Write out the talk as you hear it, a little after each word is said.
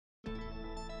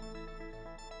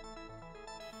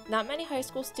Not many high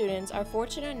school students are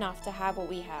fortunate enough to have what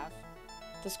we have,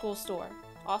 the school store,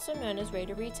 also known as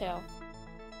Raider Retail.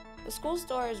 The school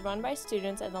store is run by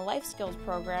students in the Life Skills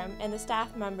program and the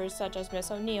staff members such as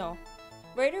Miss O'Neill.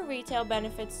 Raider Retail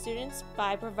benefits students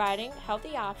by providing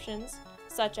healthy options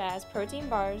such as protein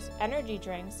bars, energy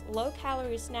drinks,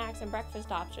 low-calorie snacks, and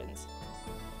breakfast options.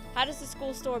 How does the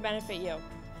school store benefit you?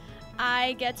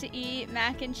 I get to eat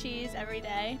mac and cheese every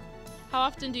day. How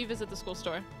often do you visit the school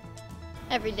store?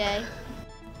 Every day.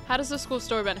 How does the school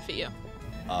store benefit you?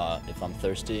 If I'm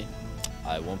thirsty,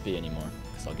 I won't be anymore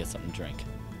because I'll get something to drink.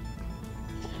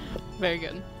 Very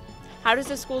good. How does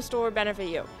the school store benefit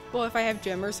you? Well, if I have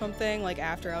gym or something, like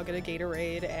after, I'll get a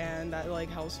Gatorade, and that like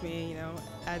helps me,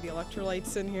 add the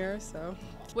electrolytes in here, so.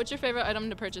 What's your favorite item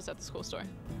to purchase at the school store?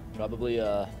 Probably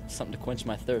something to quench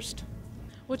my thirst.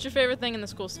 What's your favorite thing in the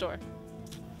school store?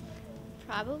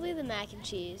 Probably the mac and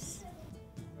cheese.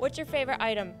 What's your favorite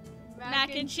item?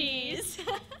 Mac and cheese.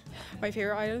 My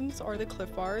favorite items are the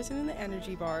Cliff Bars and the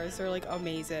energy bars. They're like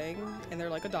amazing, and they're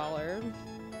like $1.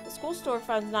 The school store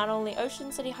funds not only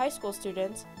Ocean City High School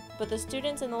students, but the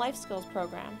students in the Life Skills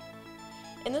program.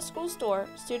 In the school store,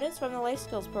 students from the Life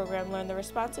Skills program learn the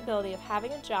responsibility of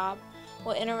having a job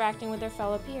while interacting with their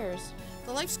fellow peers.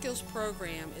 The Life Skills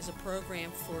program is a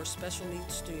program for special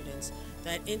needs students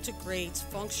that integrates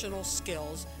functional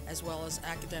skills as well as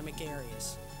academic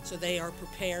areas, so they are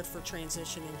prepared for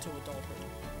transition into adulthood.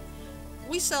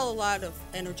 We sell a lot of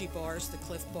energy bars, the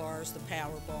Cliff Bars, the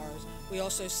Power Bars. We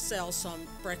also sell some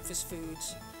breakfast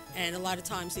foods, and a lot of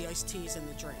times the iced teas and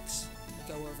the drinks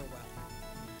go over well.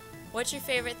 What's your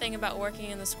favorite thing about working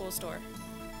in the school store?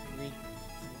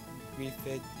 We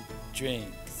fed the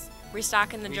drinks.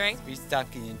 Restocking the drink?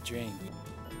 Restocking the drink.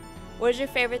 What is your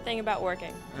favorite thing about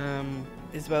working?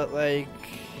 It's about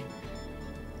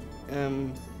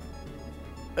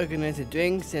organizing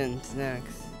drinks and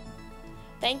snacks.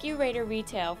 Thank you, Raider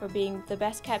Retail, for being the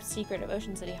best kept secret of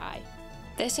Ocean City High.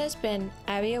 This has been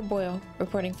Abby O'Boyle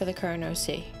reporting for the Current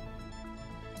OC.